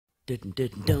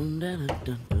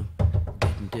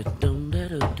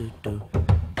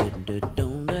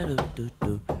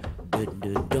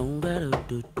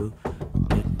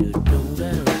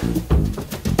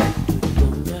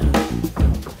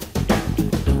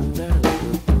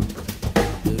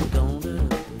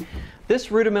This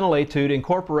rudimental etude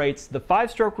incorporates the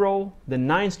 5-stroke roll, the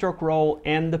 9-stroke roll,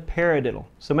 and the paradiddle.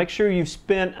 So make sure you've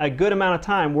spent a good amount of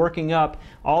time working up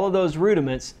all of those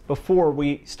rudiments before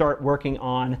we start working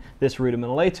on this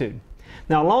rudimental etude.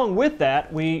 Now, along with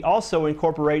that, we also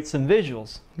incorporate some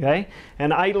visuals, okay?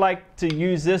 And I like to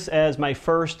use this as my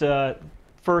first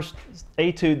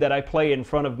etude that I play in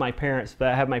front of my parents,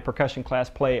 that I have my percussion class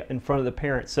play in front of the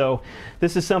parents. So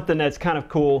this is something that's kind of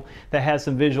cool that has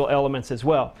some visual elements as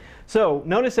well. So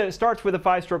notice that it starts with a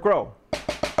 5-stroke roll.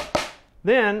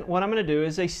 Then what I'm going to do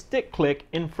is a stick click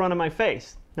in front of my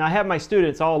face. Now I have my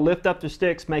students all lift up their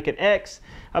sticks, make an X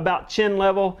about chin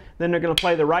level, then they're going to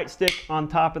play the right stick on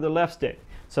top of the left stick.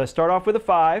 So I start off with a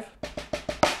 5,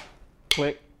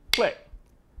 click, click.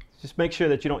 Just make sure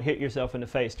that you don't hit yourself in the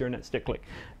face during that stick click.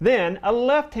 Then a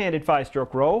left-handed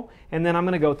 5-stroke roll, and then I'm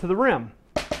going to go to the rim.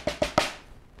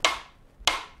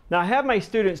 Now I have my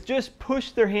students just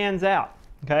push their hands out.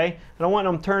 Okay? I don't want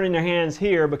them turning their hands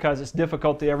here because it's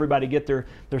difficult to everybody get their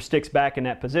sticks back in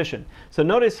that position. So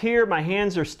notice here my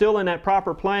hands are still in that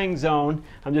proper playing zone.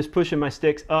 I'm just pushing my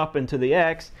sticks up into the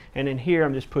X, and in here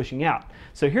I'm just pushing out.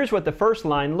 So here's what the first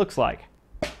line looks like.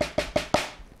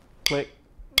 Click,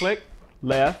 click,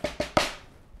 left,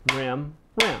 rim,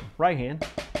 rim. Right hand.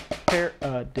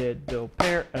 Paradiddle,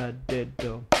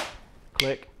 paradiddle.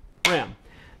 Click, rim.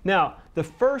 Now, the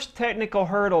first technical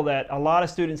hurdle that a lot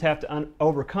of students have to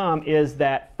overcome is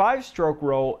that 5-stroke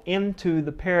roll into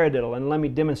the paradiddle, and let me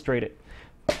demonstrate it.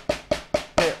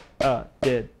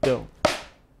 Paradiddle.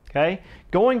 Okay?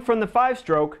 Going from the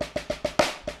 5-stroke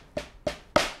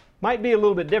might be a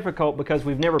little bit difficult because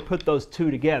we've never put those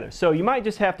two together. So you might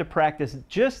just have to practice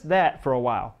just that for a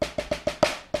while.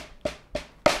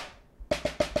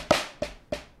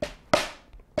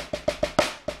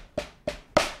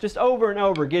 Just over and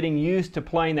over, getting used to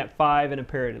playing that 5 and a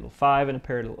paradiddle, 5 and a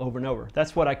paradiddle over and over.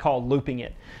 That's what I call looping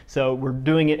it. So we're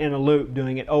doing it in a loop,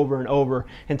 doing it over and over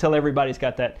until everybody's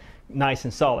got that nice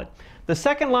and solid. The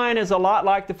second line is a lot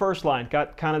like the first line.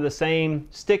 Got kind of the same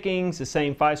stickings, the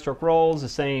same 5-stroke rolls, the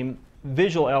same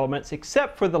visual elements,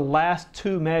 except for the last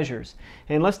 2 measures.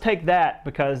 And let's take that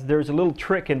because there's a little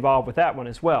trick involved with that one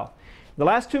as well. The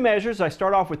last 2 measures, I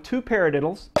start off with 2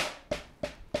 paradiddles.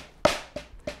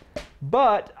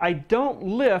 But I don't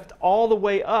lift all the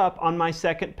way up on my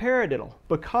second paradiddle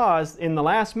because in the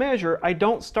last measure I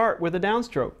don't start with a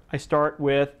downstroke. I start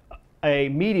with a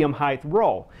medium height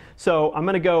roll. So I'm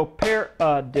going to go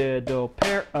paradiddle,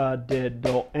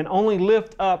 paradiddle, and only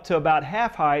lift up to about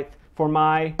half height for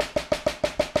my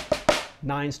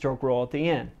 9-stroke roll at the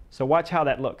end. So watch how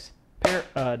that looks.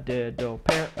 Paradiddle,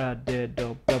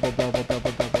 paradiddle, double, double,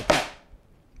 double, double, tap.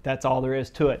 That's all there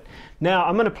is to it. Now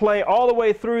I'm going to play all the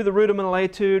way through the rudimental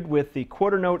etude with the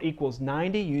quarter note equals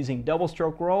 90 using double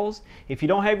stroke rolls. If you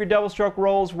don't have your double stroke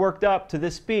rolls worked up to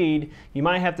this speed, you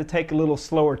might have to take a little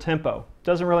slower tempo.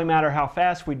 Doesn't really matter how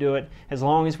fast we do it as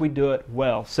long as we do it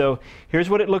well. So here's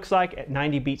what it looks like at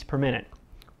 90 beats per minute.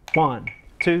 1,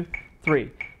 2,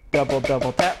 3. Double,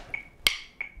 double tap.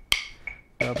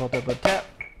 Double, double tap.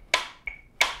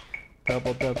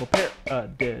 Double, double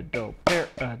paradiddle,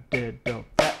 paradiddle,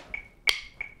 tap.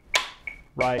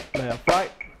 Right, left,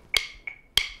 right.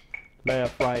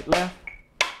 Left, right, left.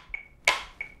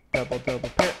 Double, double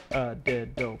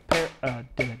paradiddle,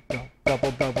 paradiddle,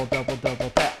 double, double, double, double,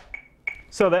 tap.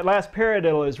 So that last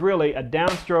paradiddle is really a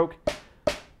downstroke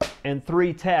and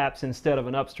 3 taps instead of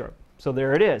an upstroke. So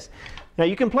there it is. Now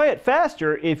you can play it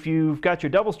faster if you've got your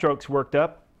double strokes worked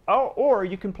up. Or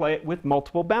you can play it with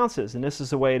multiple bounces, and this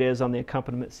is the way it is on the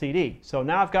accompaniment CD. So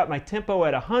now I've got my tempo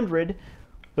at 100.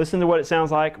 Listen to what it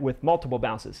sounds like with multiple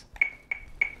bounces.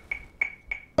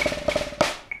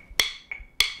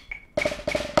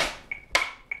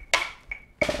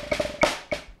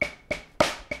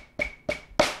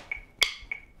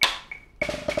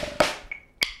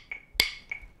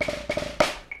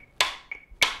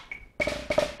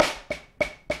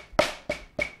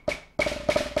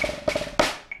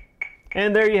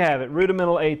 And there you have it,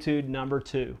 rudimental etude number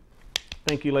 2.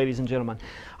 Thank you, ladies and gentlemen.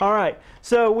 All right,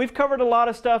 so we've covered a lot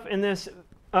of stuff in this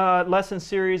lesson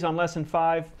series on lesson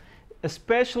 5.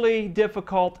 Especially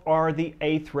difficult are the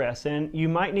 8th rests, and you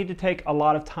might need to take a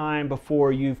lot of time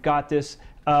before you've got this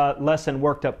lesson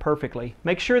worked up perfectly.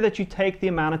 Make sure that you take the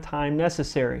amount of time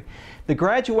necessary. The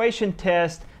graduation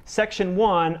test Section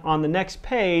 1 on the next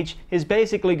page is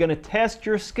basically going to test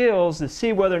your skills to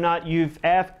see whether or not you've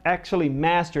actually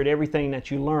mastered everything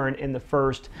that you learned in the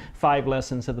first 5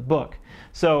 lessons of the book.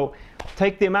 So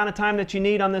take the amount of time that you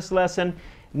need on this lesson.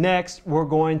 Next, we're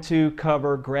going to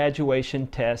cover graduation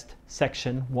test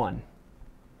section 1.